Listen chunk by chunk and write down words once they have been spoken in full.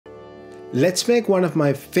Let's make one of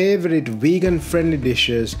my favorite vegan-friendly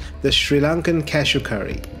dishes, the Sri Lankan cashew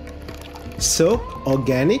curry. Soak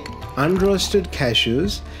organic, unroasted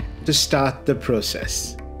cashews to start the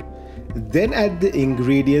process. Then add the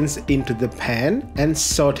ingredients into the pan and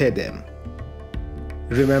saute them.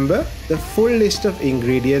 Remember, the full list of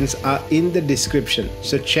ingredients are in the description,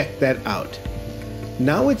 so check that out.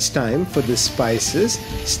 Now it's time for the spices,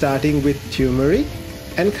 starting with turmeric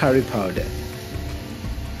and curry powder.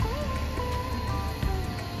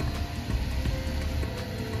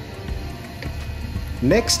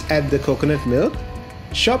 Next, add the coconut milk,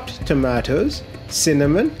 chopped tomatoes,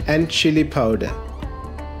 cinnamon and chili powder.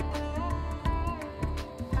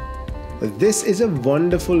 This is a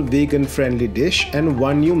wonderful vegan-friendly dish and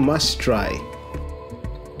one you must try.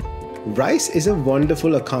 Rice is a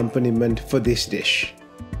wonderful accompaniment for this dish.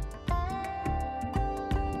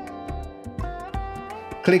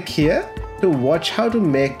 Click here to watch how to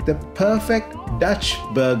make the perfect Dutch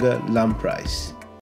burger lump rice.